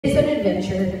It's an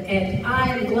adventure, and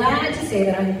I'm glad to say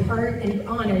that I'm part and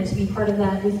honored to be part of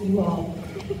that with you all.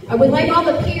 I would like all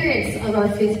the parents of our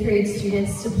 5th grade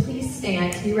students to please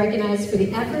stand to be recognized for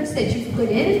the efforts that you've put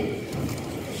in,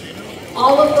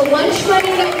 all of the lunch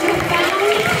money that you have found.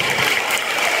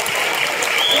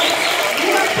 Let's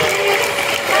give our parents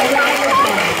a round of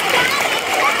applause.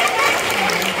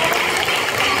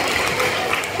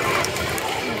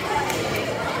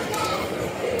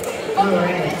 All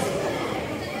right.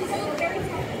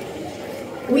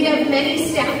 We have many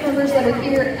staff members that are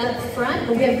here up front,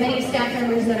 but we have many staff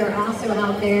members that are also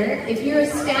out there. If you're a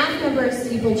staff member of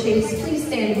Steeplechase, please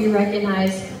stand to be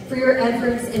recognized for your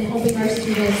efforts in helping our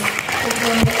students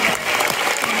perform.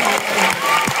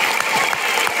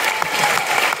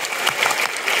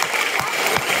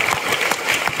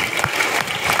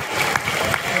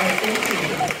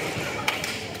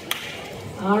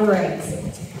 All right.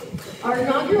 Our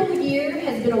inaugural year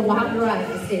has been a wild ride,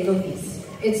 to say the least.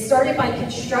 It started by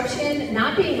construction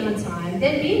not being on time,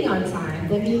 then being on time,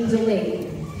 then being delayed.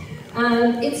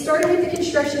 It started with the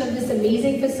construction of this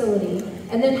amazing facility,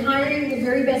 and then hiring the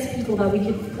very best people that we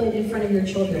could put in front of your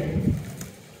children.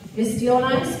 Ms. Steele and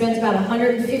I spent about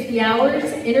 150 hours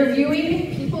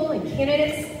interviewing people and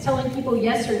candidates, telling people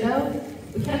yes or no.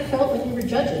 We kind of felt like we were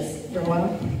judges for a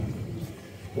while.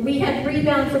 We had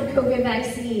rebound from COVID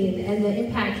vaccine and the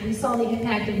impact, we saw the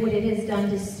impact of what it has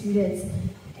done to students,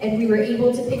 and we were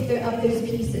able to pick up those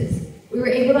pieces. We were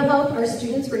able to help, our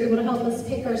students were able to help us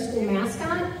pick our school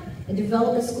mascot and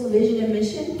develop a school vision and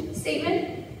mission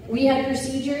statement. We had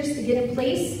procedures to get in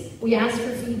place. We asked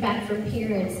for feedback from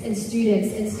parents and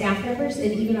students and staff members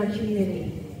and even our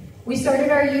community. We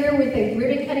started our year with a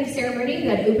ribbon cutting ceremony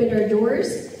that opened our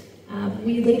doors.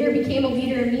 We later became a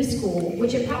Leader in Me school,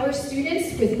 which empowers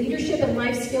students with leadership and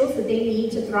life skills that they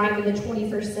need to thrive in the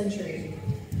 21st century.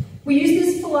 We use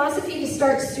this philosophy to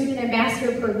start student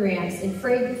ambassador programs and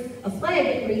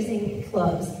flag-raising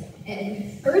clubs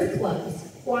and earth clubs,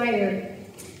 choir,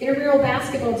 intramural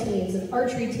basketball teams and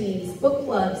archery teams, book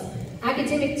clubs,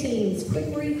 academic teams,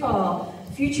 quick recall,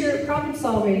 future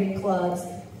problem-solving clubs,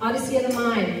 Odyssey of the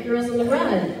Mind, Girls on the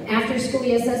Run, after-school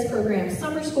ESS programs,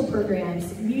 summer school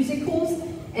programs, musicals,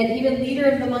 and even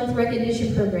Leader of the Month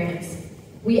recognition programs.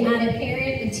 We added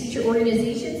parent and teacher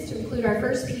organizations to include our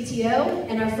first PTO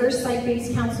and our first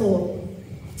site-based council.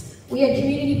 We had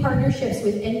community partnerships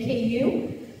with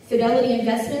NKU, Fidelity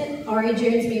Investment, R.A.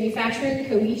 Jones Manufacturing,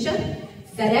 Coesia,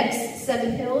 FedEx,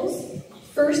 Seven Hills,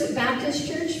 First Baptist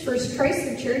Church, First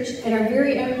Chrysler Church, and our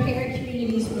very own parent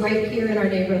communities right here in our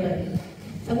neighborhood.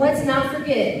 And let's not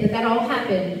forget that that all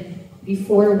happened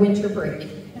before winter break.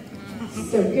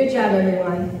 So good job,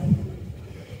 everyone.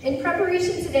 In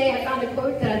preparation today, I found a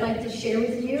quote that I'd like to share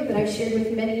with you that I've shared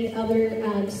with many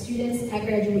other students at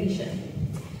graduation.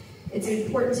 It's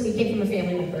important to me, it came from a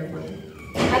family member of mine.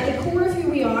 At the core of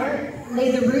who we are lay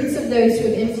the roots of those who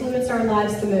have influenced our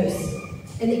lives the most,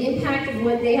 and the impact of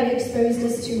what they have exposed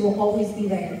us to will always be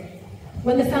there.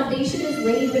 When the foundation is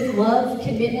laid with love,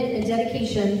 commitment, and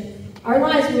dedication, our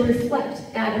lives will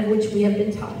reflect that of which we have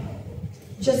been taught.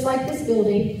 Just like this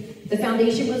building, the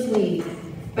foundation was laid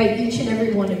by each and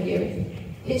every one of you.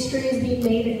 History is being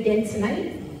made again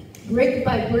tonight. Brick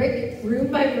by brick,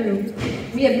 room by room,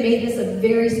 we have made this a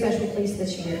very special place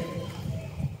this year.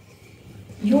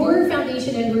 Your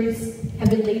foundation and roots have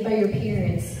been laid by your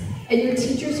parents and your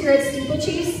teachers here at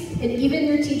Steeplechase, and even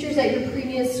your teachers at your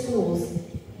previous schools.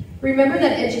 Remember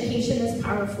that education is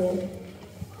powerful.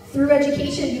 Through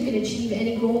education, you can achieve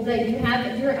any goal that you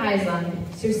have your eyes on.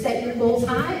 So set your goals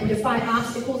high and defy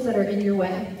obstacles that are in your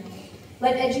way.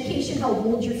 Let education help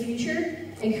mold your future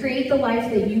and create the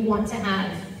life that you want to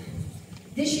have.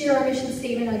 This year, our mission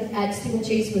statement at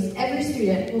Steeplechase was every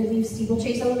student will leave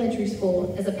Steeplechase Elementary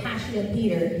School as a passionate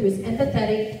leader who is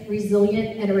empathetic,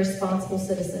 resilient, and a responsible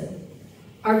citizen.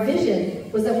 Our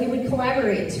vision was that we would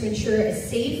collaborate to ensure a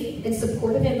safe and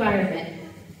supportive environment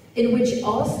in which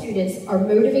all students are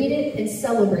motivated and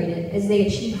celebrated as they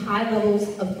achieve high levels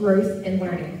of growth and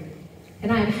learning.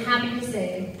 And I am happy to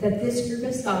say that this group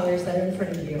of scholars that are in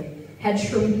front of you had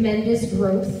tremendous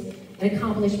growth and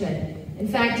accomplishment. In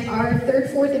fact, our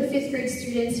 3rd, 4th, and 5th grade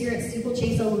students here at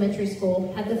Steeplechase Elementary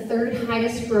School had the 3rd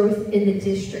highest growth in the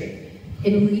district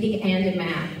in reading and in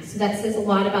math. So that says a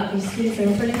lot about these students that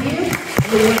are in front of you and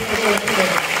the work that they're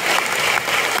doing.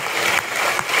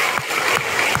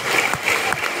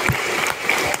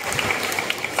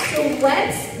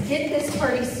 Let's get this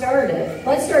party started.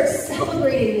 Let's start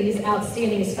celebrating these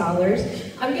outstanding scholars.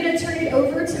 I'm going to turn it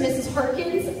over to Mrs.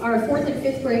 Harkins, our 4th and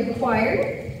 5th grade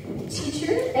choir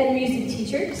teacher and music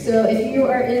teacher. So if you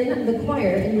are in the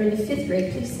choir and you're in the 5th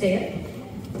grade, please stand.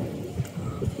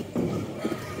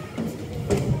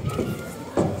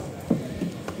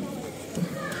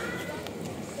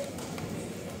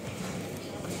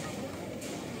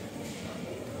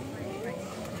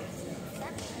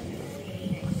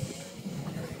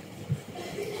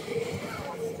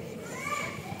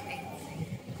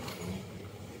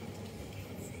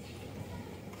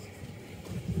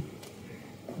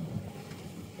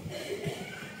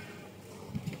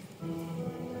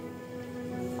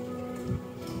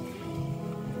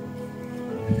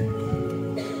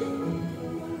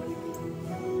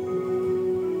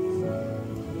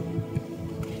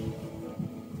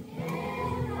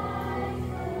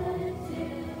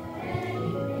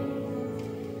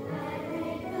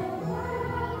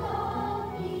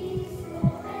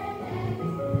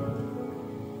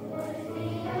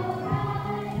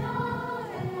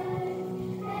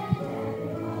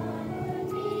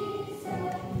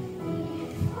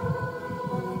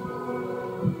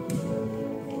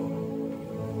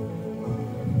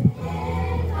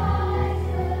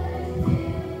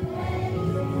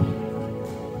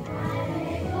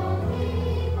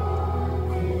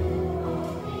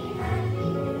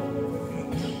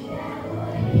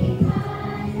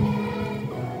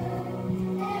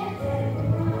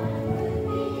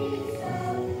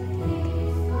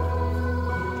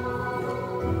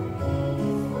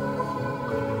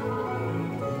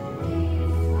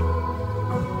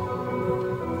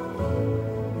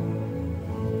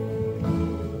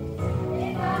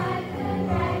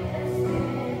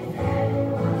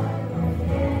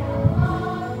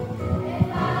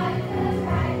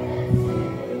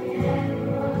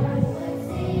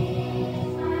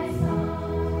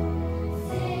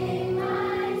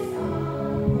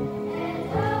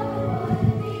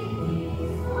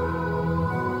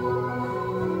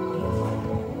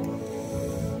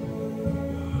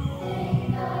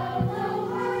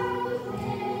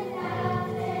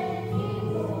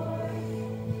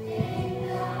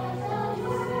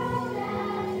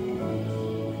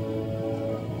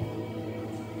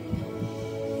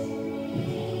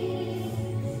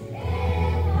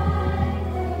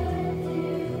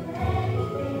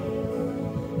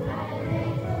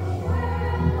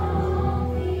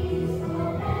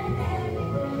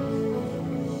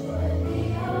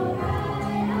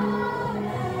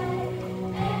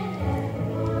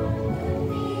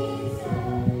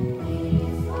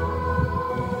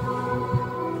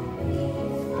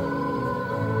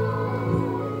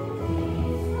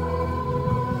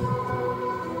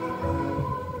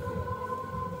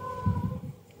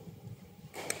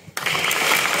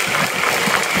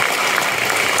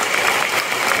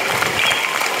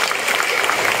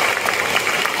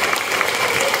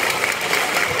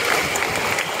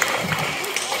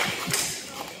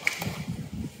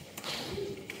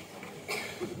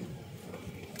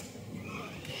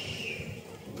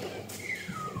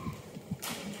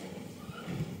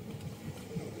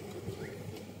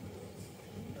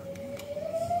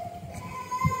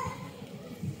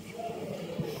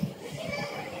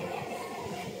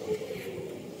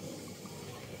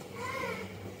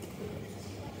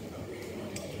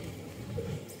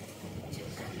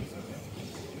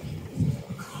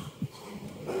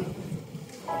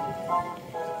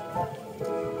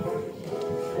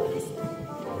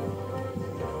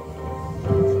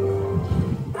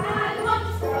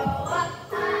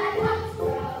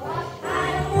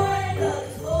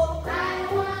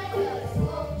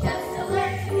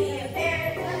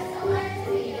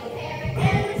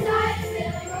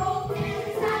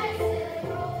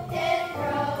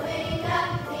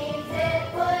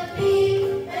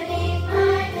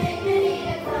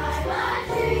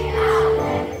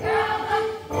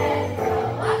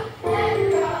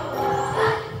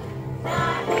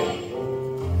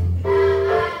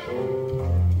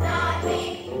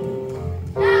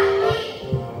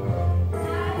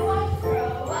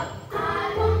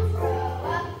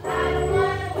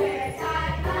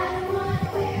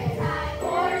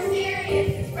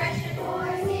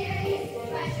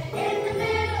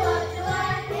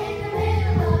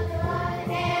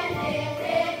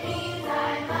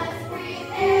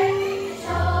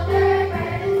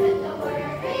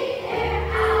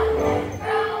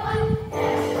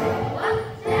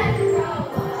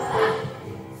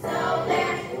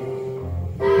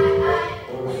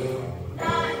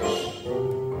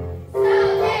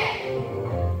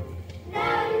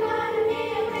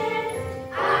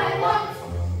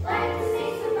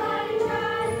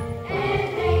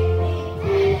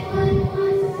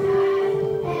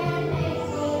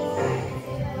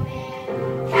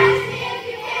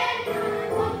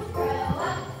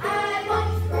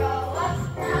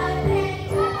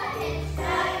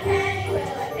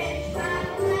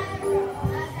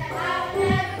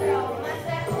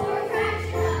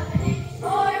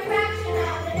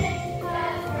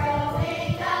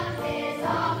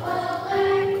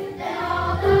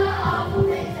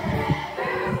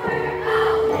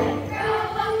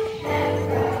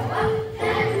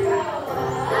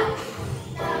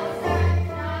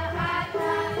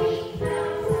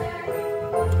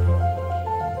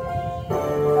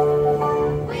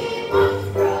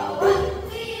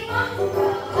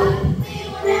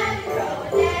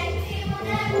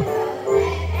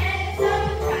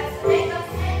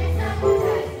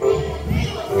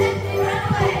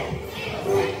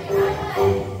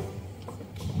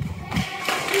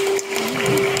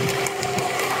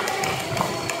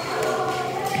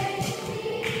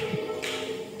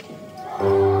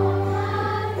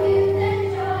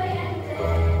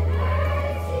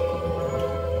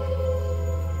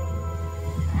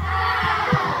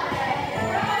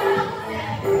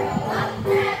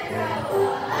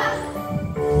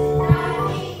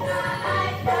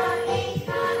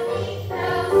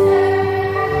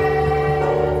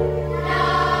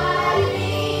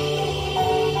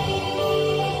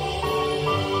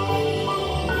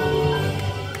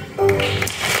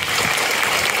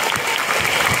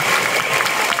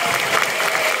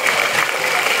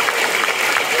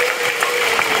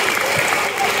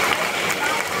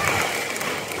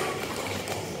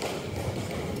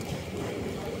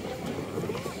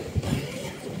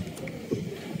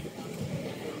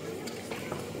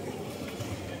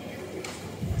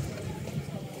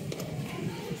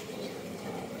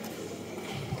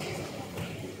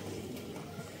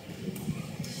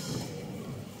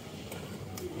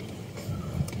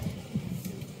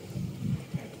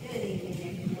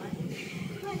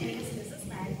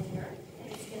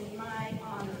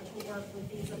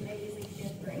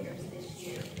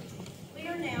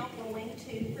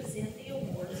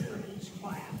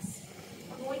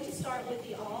 start with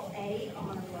the All-A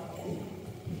Honor Roll.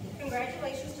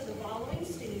 Congratulations to the following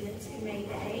students who made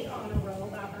the A Honor Roll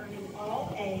by earning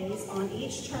all A's on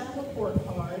each term report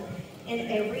card in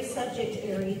every subject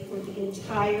area for the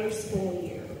entire school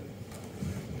year.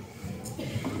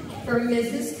 For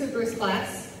Mrs. Cooper's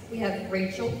class, we have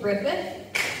Rachel Griffith,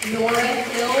 Nora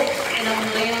Hill, and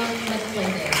Amaya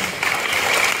McClendon.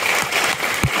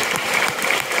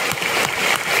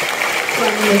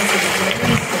 From Mrs.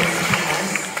 Livingston's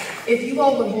class, if you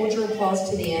all would hold your applause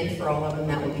to the end for all of them,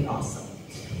 that would be awesome.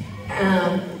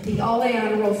 The All-A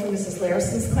Honor Roll for Mrs.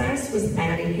 Larison's class was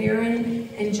Addie Heron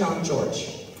and John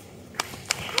George.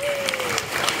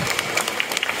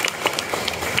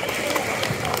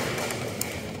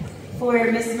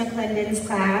 For Ms. McClendon's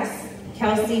class,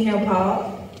 Kelsey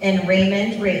Nopal and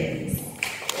Raymond Reeves.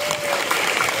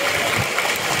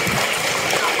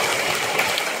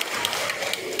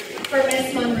 For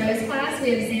Miss Monroe's class,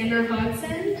 we have Xander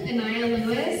Hodson, Anaya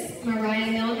Lewis,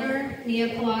 Mariah Milner, Nia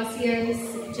Palacios,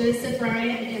 Joseph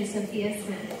Ryan, and Sophia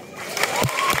Smith.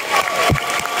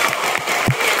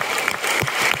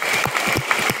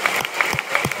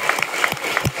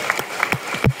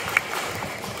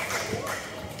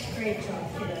 Great job,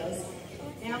 kiddos.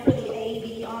 Now for the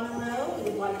AB Honor Roll, we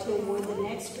would like to award the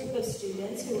next group of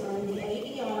students who earned the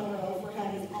AB Honor Roll for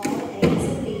having all A's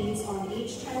and B's on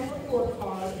each term report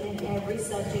card in every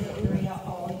subject area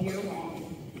all year long.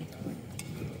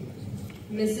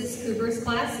 Mrs. Cooper's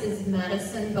class is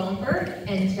Madison Gomper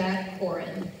and Jack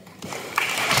Corin.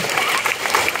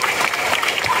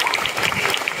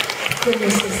 For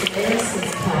Mrs.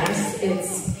 Larison's class,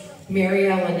 it's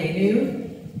Mariella Nenu,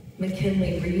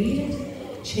 McKinley Reed,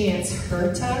 Chance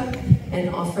Herta, and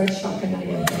Alfred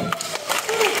Shakanayoko.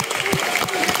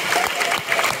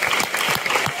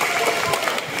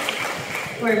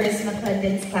 For Ms.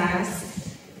 McClendon's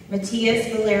class, Matias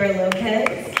Valera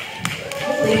Lopez,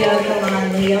 Leo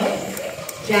Galan Leo,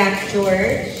 Jack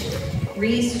George,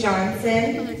 Reese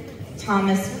Johnson,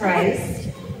 Thomas Price,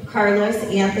 Carlos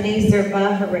Anthony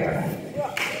Zerba Herrera.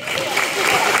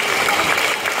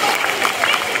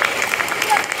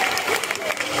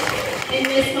 In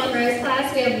Miss Monroe's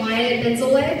class, we have Wyatt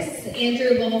Benzelwicks,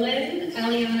 Andrew Bolin,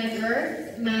 Eliana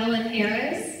Girth, Madeline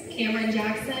Harris, Cameron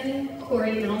Jackson,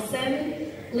 Corey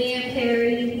Nelson, Liam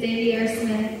Perry, Davey R.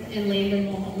 Smith, and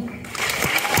Landon Long.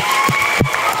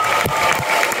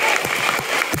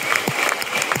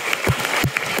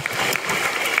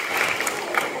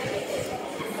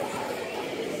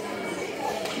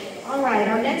 All right,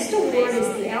 our next award is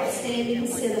the Outstanding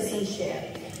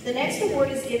Citizenship. The next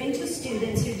award is given to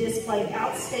students who displayed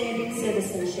outstanding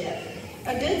citizenship.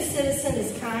 A good citizen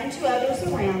is kind to others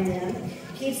around them,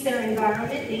 keeps their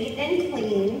environment neat and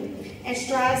clean, and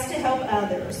strives to help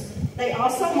others. They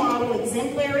also model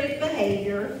exemplary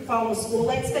behavior, follow school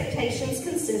expectations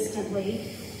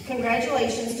consistently.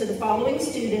 Congratulations to the following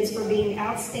students for being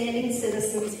outstanding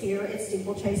citizens here at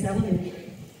Steeplechase Elementary.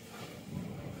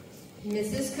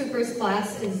 Mrs. Cooper's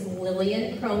class is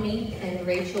Lillian Cromie and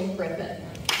Rachel Griffith.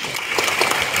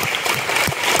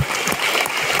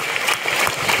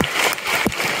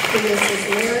 For Mrs.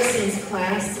 Larison's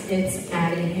class, it's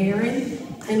Addie Heron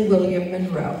and William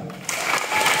Monroe.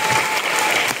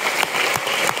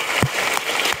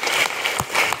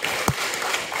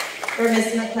 For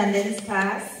Ms. McClendon's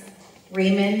class,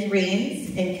 Raymond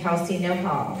Reeves and Kelsey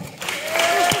Nopal.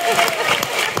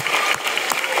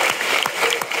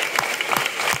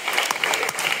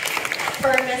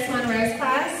 For Miss Monroe's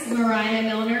class, Mariah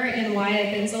Milner and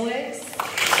Wyatt Benzelwicks.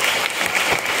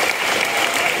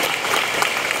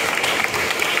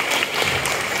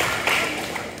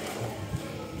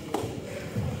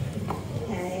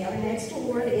 Okay, our next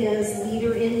award is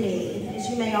Leader in Me. As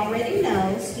you may already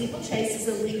know, Steeplechase is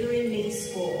a Leader in Me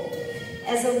school.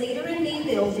 As a Leader in Me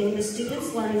building, the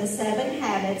students learn the 7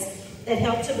 habits that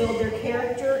help to build their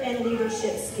character and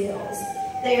leadership skills.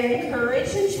 They are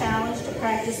encouraged and challenged to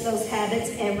practice those habits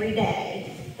every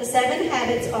day. The 7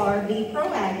 habits are: be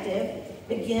proactive,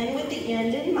 begin with the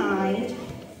end in mind,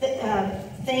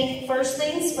 think first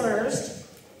things first,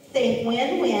 think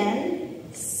win-win,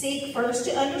 seek first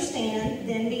to understand,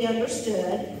 then be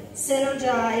understood,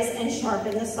 synergize, and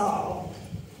sharpen the saw.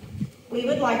 We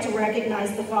would like to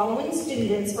recognize the following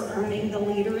students for earning the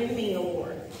Leader in Me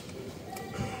Award.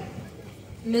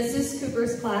 Mrs.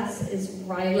 Cooper's class is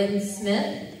Ryland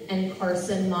Smith and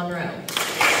Carson Monroe.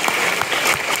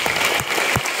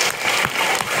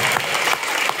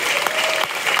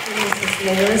 For Mrs.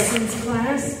 Larison's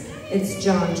class, it's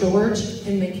John George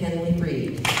and McKinley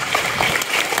Reed.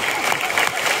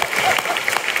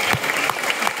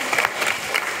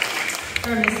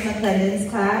 For Ms. McClendon's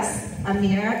class,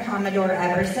 Amira Commodore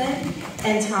Everson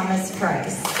and Thomas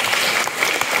Price.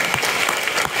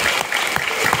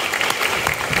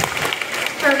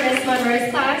 For Miss Monroe's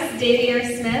class, Davier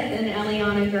Smith and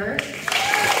Eliana Gurr.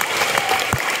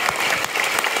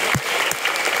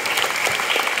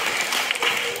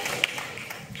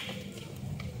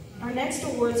 Our next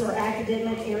awards are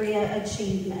academic area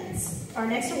achievements. Our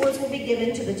next awards will be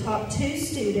given to the top 2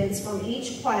 students from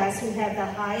each class who have the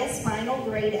highest final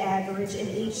grade average in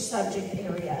each subject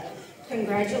area.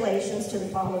 Congratulations to the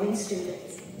following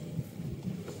students.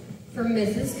 For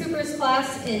Mrs. Cooper's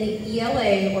class in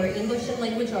ELA, or English and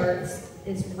Language Arts,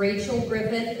 is Rachel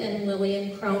Griffith and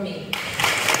Lillian Cromie.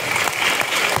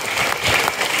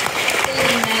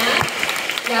 In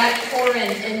math, Jack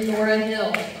Corin and Nora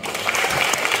Hill.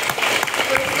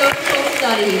 For social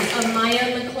studies, Amaya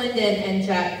McClendon and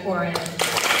Jack Corin.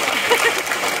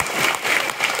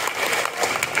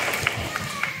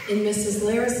 In Mrs.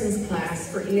 Larison's class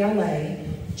for ELA,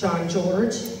 John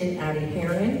George and Addie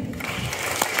Heron.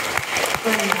 For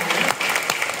math,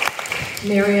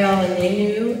 Marielle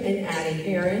Anenu and Addie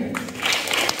Heron.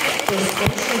 For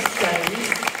social studies,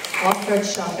 Alfred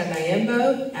Shaka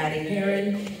Nyembo, Addie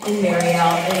Heron, and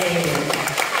Marielle Anenu.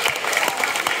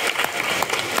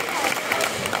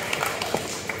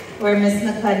 For Miss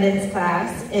McClendon's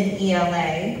class in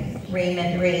ELA,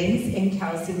 Raymond Reams and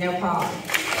Kelsey Nopal.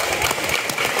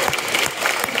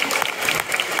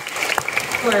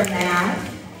 For math,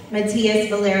 Matias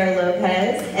Valera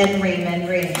Lopez and Raymond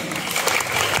Reams.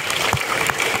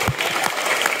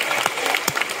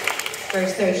 For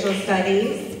social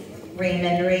studies,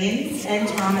 Raymond Reams and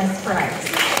Thomas Price.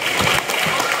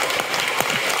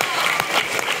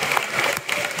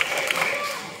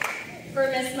 For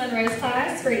Miss Monroe's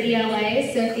class, for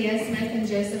ELA, Sophia Smith and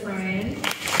Joseph Ryan.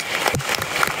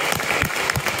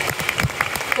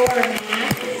 For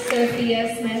math,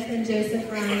 Sophia Smith and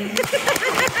Joseph Ryan.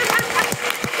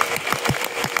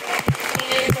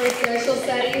 And for social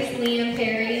studies, Liam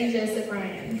Perry and Joseph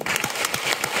Ryan.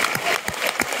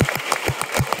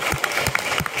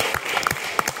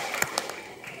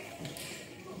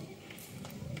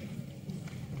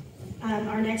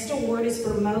 Our next award is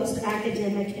for most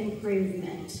academic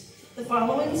improvement. The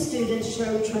following students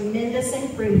showed tremendous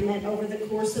improvement over the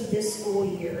course of this school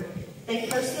year. They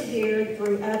persevered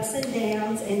through ups and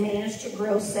downs and managed to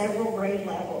grow several grade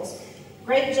levels.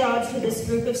 Great job to this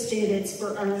group of students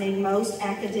for earning most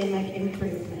academic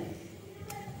improvement.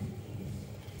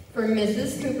 For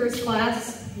Mrs. Cooper's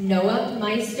class, Noah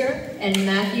Meister and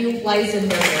Matthew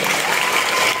Weisenberger.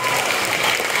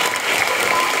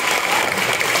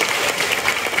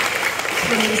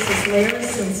 For Mrs.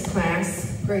 Larison's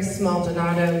class, Grace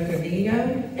Maldonado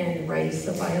Gavillo and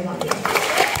Raisa Violante.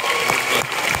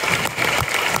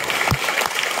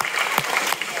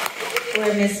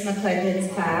 For Miss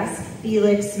McClendon's class,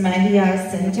 Felix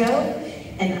Mahia Cinto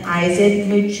and Isaac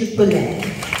Muchupule.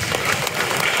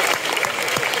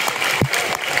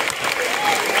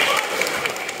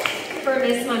 For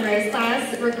Miss Monroe's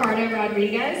class, Ricardo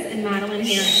Rodriguez and Madeline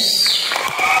Harris.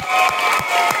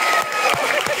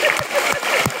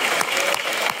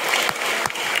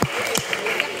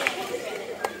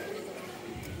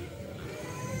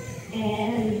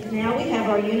 And now we have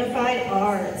our Unified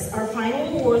Arts. Our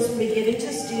final awards will be given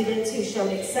to students who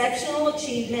showed exceptional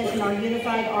achievement in our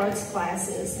Unified Arts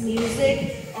classes: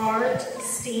 music, art,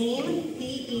 STEAM,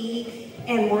 PE,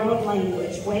 and world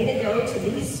language. Way to go to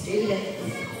these students.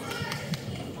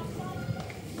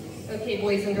 Okay,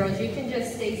 boys and girls, you can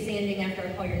just stay standing after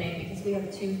I call your name because we have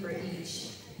 2 for each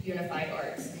Unified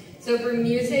Arts. So for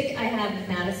music, I have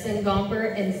Madison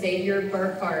Gomper and Xavier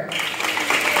Burkhart.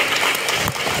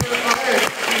 For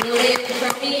art, Lillian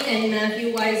Crummy and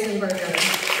Matthew Weisenberger.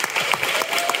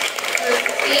 For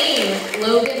STEAM,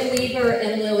 Logan Weaver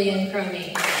and Lillian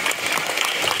Crummy.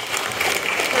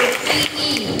 For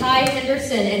PE, Ty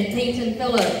Henderson and Peyton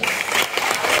Phillips.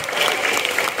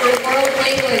 For world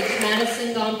language,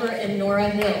 Madison Gomper and Nora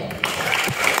Hill.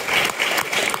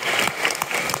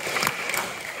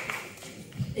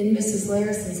 In Mrs.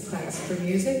 Larison's class for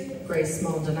music, Grace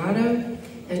Maldonado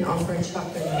and Alfred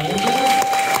Chapman.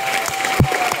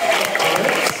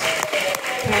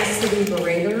 Cassidy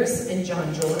Berators and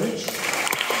John George.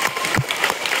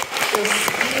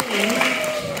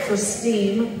 For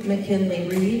STEAM, McKinley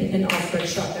Reed and Alfred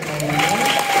Chapman.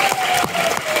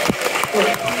 For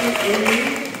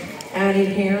PE, Addie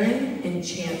Heron and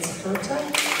Chance Herta.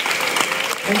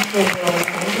 And for world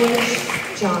language,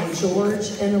 John George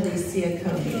and Alicia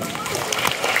Comey.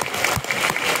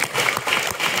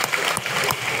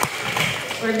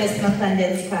 For Miss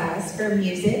McClendon's class for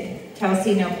music,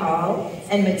 Kelsey Nopal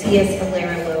and Matias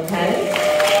Valera Lopez.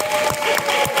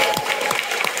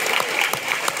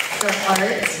 For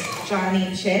art,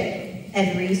 Johnny Chick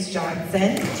and Reese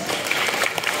Johnson.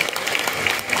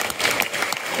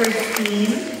 For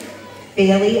STEAM,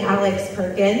 Bailey Alex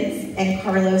Perkins and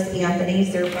Carlos Anthony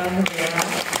Zerpa Herrera.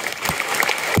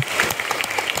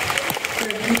 For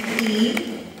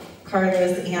PE,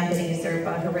 Carlos Anthony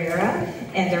Zerpa Herrera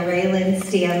and Raylan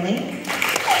Stanley.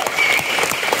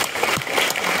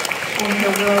 And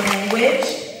for world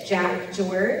language, Jack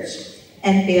George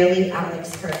and Bailey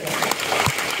Alex Perkins.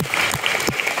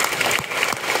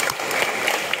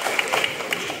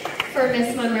 For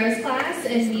Miss Monroe's class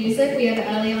in music, we have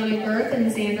Eliana Girth and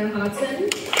Xander Hodson.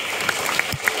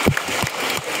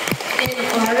 In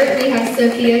art, we have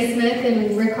Sophia Smith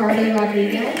and Ricardo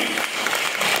Rodriguez.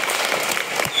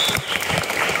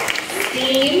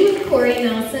 STEAM, Corey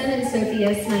Nelson and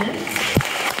Sophia Smith.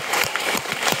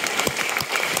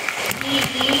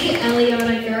 PE,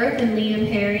 Eliana Girth and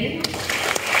Liam Perry.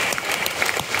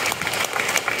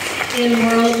 In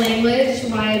world language,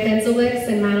 Wyatt Benzowicz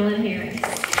and Madeline Harris.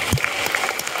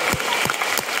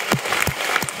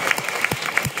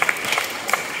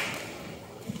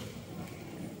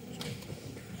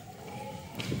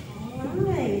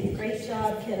 Great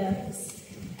job, kiddos.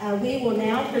 We will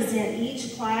now present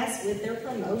each class with their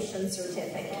promotion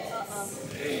certificates.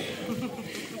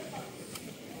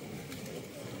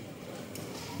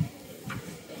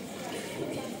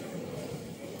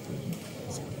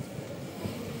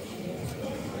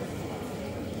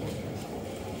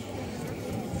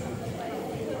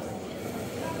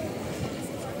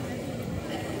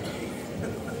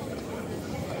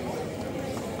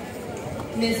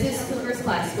 Mrs. Cooper's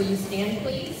class, will you stand,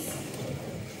 please?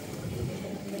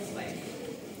 This way.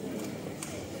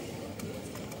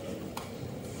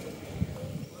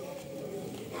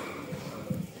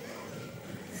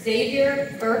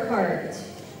 Xavier Burkhart.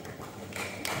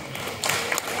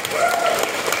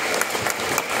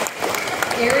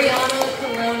 Ariana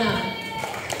Corona.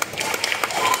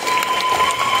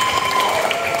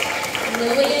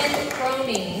 Lillian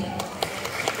Cromie.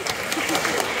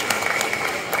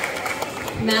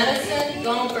 Madison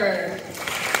Gomper.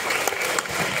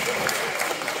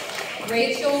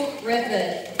 Rachel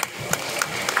Griffith.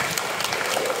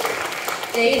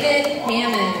 David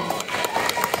Hammond.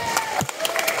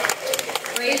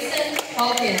 Grayson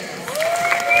Hawkins.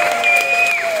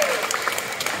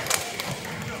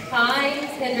 Kai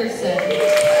Henderson.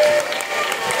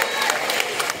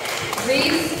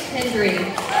 Reese Hendry.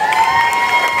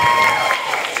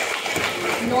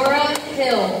 Nora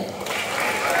Hill.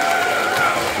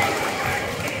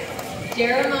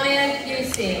 Jeremiah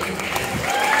Husting.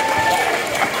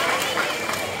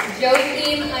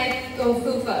 Joaquin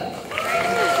Ikofufa.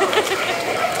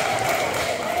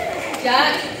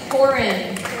 Jack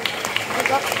Corin.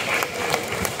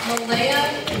 Malaya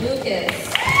Lucas.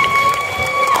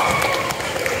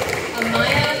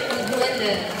 Amaya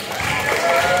McGlinden.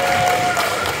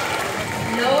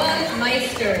 Noah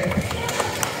Meister.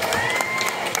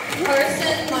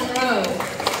 Carson Monroe.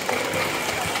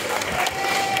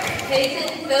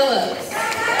 Peyton Phillips.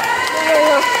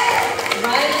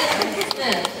 Rylan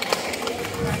Smith.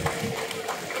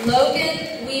 Logan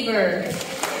Weaver.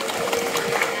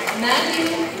 Matthew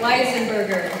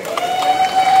Weisenberger.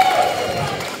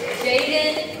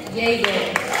 Jaden Yeager.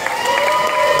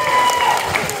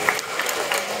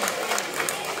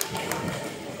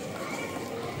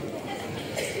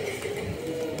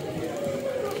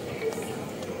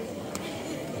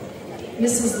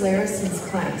 Mrs. Larison's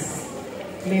class,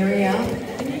 Marielle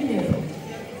Nunu.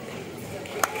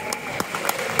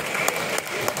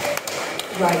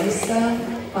 Raisa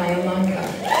Bialanca.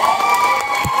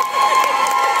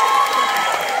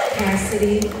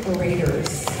 Cassidy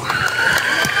Raiders.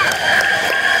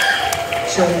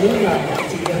 Jalila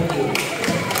DW.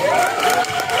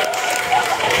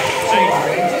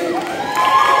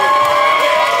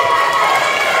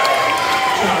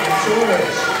 John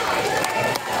George.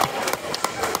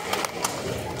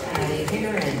 Addie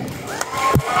Heron.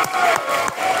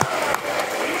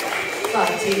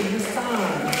 Fatih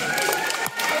Hassan.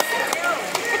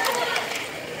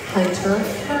 Hunter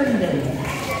Herndon.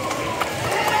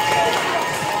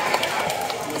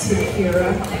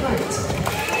 Takira Hunt.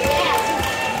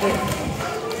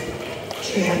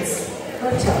 Chance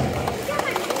Herta.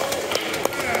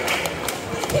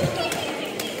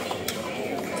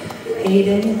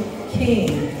 Aiden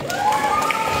King.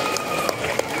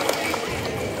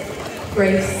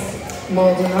 Grace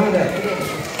Maldonado.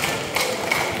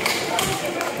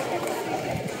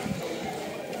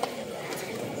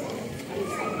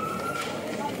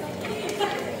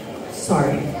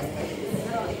 Sorry.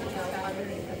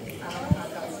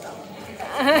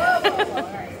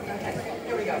 Okay,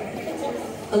 here we go.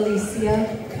 Alicia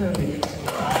Cooney.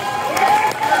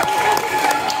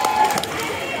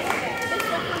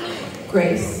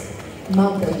 Grace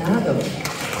Maldonado.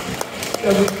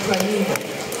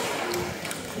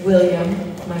 William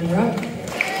Monroe.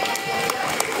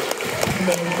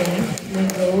 Nathan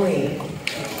McGoy.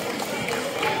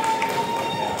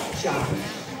 Josh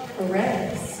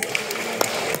Perez.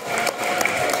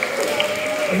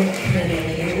 McKinley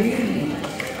Reed.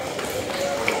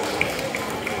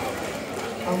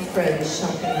 Alfred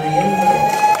Champagnolo.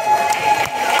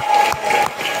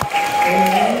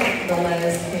 Aaron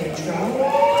Velez Cantrell.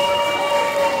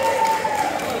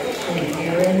 And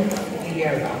Aaron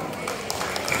Vieira.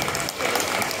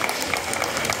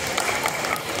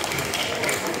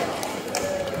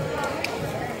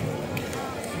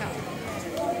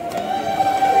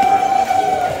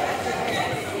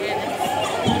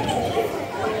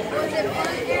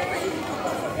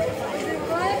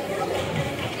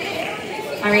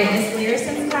 All right, Miss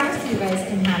Learson's class, you guys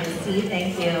can have a seat.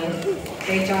 Thank you.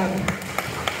 Great job.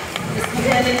 Miss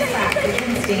McLennan's class, you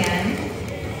can stand.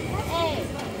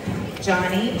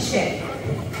 Johnny Chick.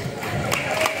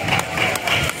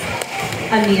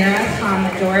 Amira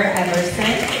Commodore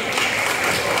Everson.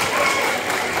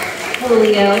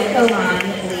 Julio Galan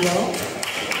Leal.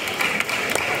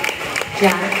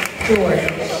 Jack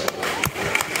George.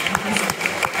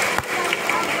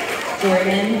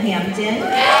 Jordan Hampton.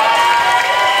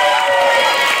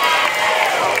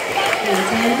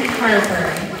 Peyton Harper.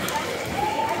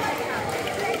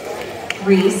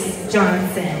 Reese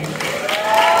Johnson.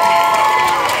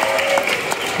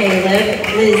 Caleb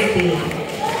Lisby.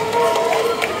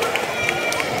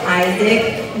 Isaac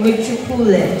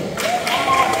Muchupulin.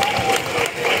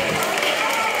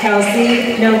 Kelsey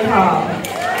Nopal.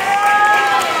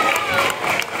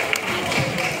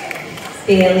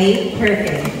 Bailey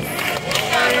Perkins.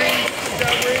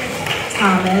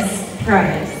 Thomas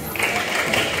Price.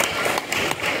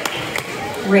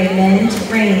 Raymond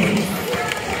Raines.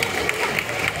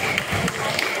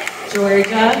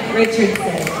 Georgia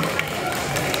Richardson.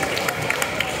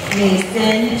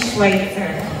 Mason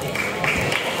Schweitzer.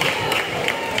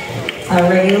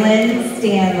 Araylin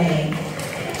Stanley.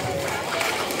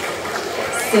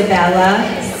 Sabella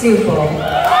Supel.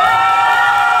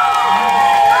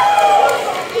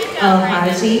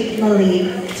 Alhaji Malik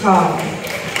Tall.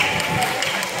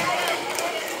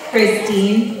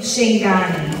 Christine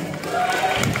Shingani.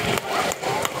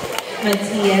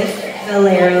 Matias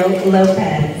Valero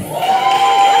Lopez.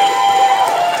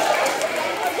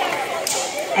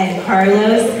 And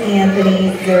Carlos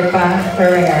Anthony Zerpa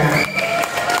Ferreira.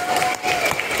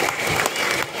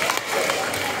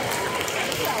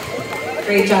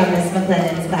 Great job, Ms.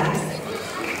 McLennan's class.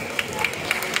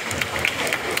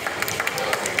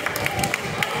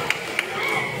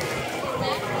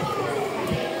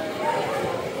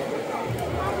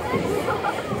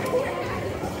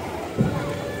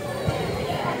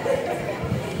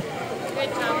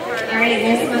 All right,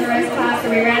 Miss Monroe's class, are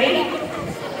we ready?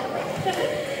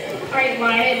 All right,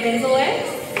 Wyatt Vinzelitz.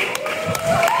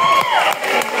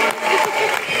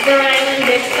 Zerylan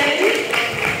Dixon.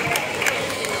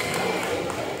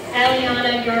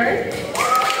 Eliana Gert.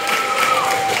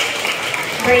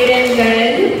 Brayden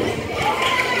Good.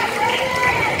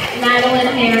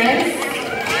 Madeline Harris.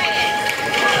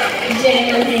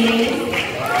 Jalen Hayes.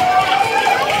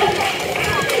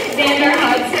 Xander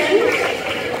Hudson.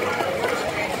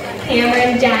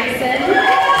 Cameron Jackson.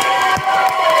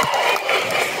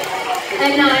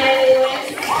 Anaya Lewis.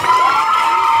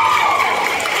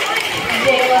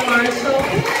 Jayla Marshall.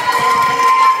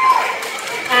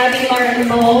 Abby Martin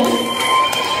Bowles.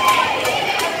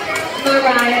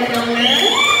 Mariah Milner.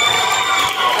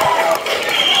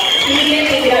 Megan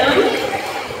Needham.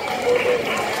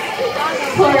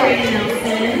 Corey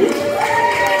Nelson.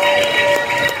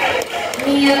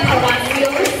 Mia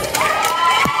Palacios.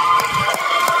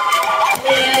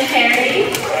 Leanne Perry.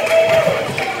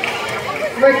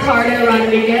 Ricardo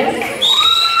Rodriguez.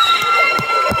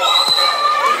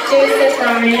 Joseph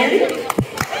Ryan.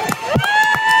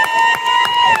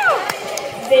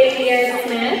 Xavier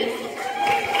Smith.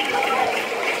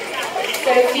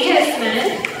 Sophia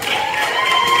Smith.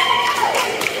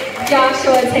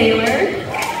 Joshua Taylor.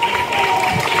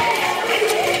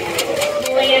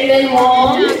 Landon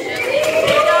Long.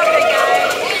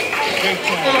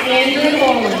 And Andrew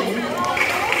Boland.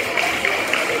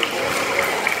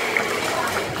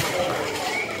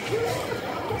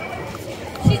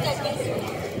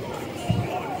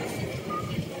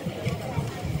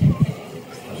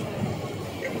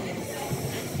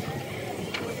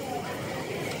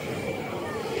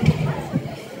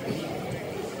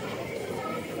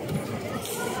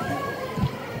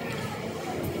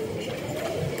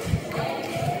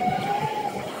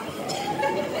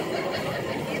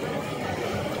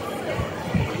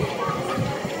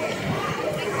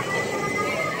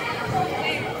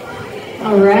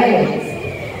 All right.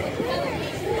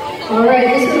 All right,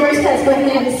 Ms. Monroe's class, go ahead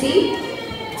and have a seat.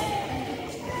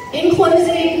 In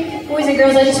closing, boys and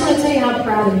girls, I just want to tell you how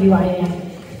proud of you I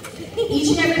am.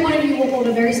 Each and every one of you will hold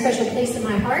a very special place in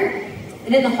my heart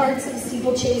and in the hearts of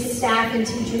Steeplechase staff and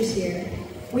teachers here.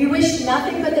 We wish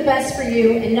nothing but the best for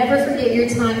you and never forget your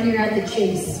time here at the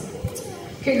Chase.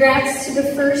 Congrats to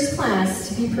the first class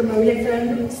to be promoted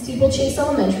from Steeplechase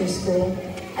Elementary School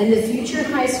and the future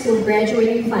high school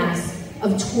graduating class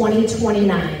of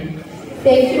 2029.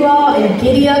 Thank you all, and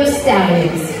giddy up,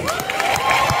 Stallions.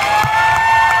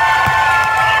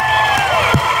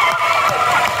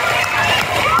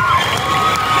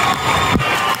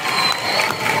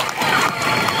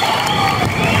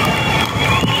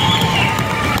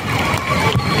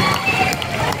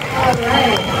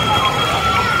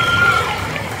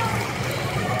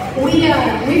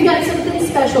 We've got something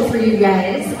special for you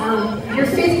guys. Your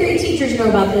 5th grade teachers know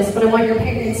about this, but I want your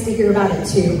parents to hear about it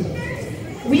too.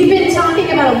 We've been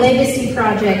talking about a legacy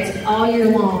project all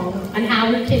year long on how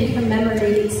we can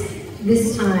commemorate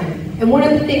this time. And one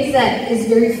of the things that is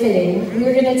very fitting,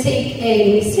 we're going to take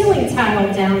a ceiling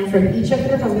tile down from each of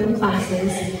your homeroom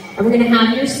classes, and we're going to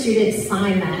have your students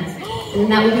sign that.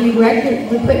 And that will be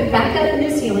we put it back up in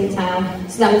the ceiling tile,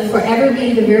 so that will forever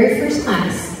be the very first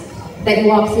class that you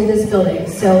walk through this building.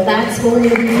 So that's what we're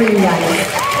going to do for you guys.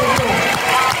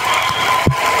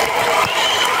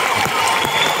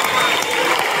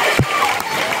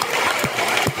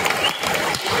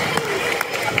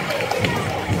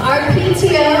 Our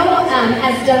PTO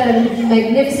has done a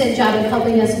magnificent job of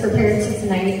helping us prepare to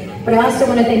tonight, but I also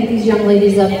want to thank these young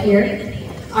ladies up here,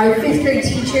 our 5th grade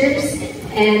teachers,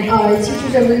 and our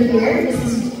teachers over here,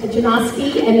 Mrs.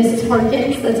 Janoski and Mrs.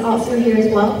 Harkins, that's also here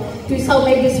as well, who's helped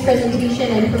make this presentation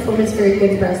and performance very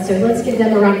good for us. So let's give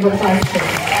them a round of applause too.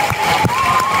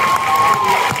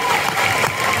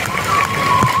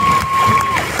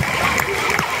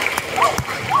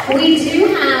 We do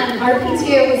have, our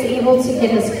PTO was able to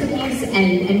get us cookies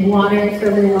and water for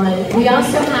everyone. We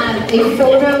also have a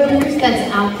photo booth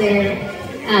that's out there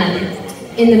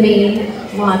in the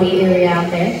main lobby area out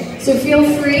there. So feel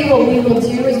free, what we will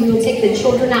do is we will take the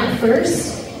children out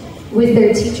first with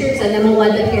their teachers, and then we'll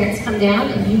let the parents come down,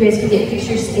 and you guys can get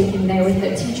pictures taken there with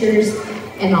the teachers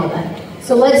and all that.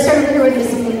 So let's start over here with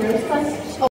Mrs. Monroe's class.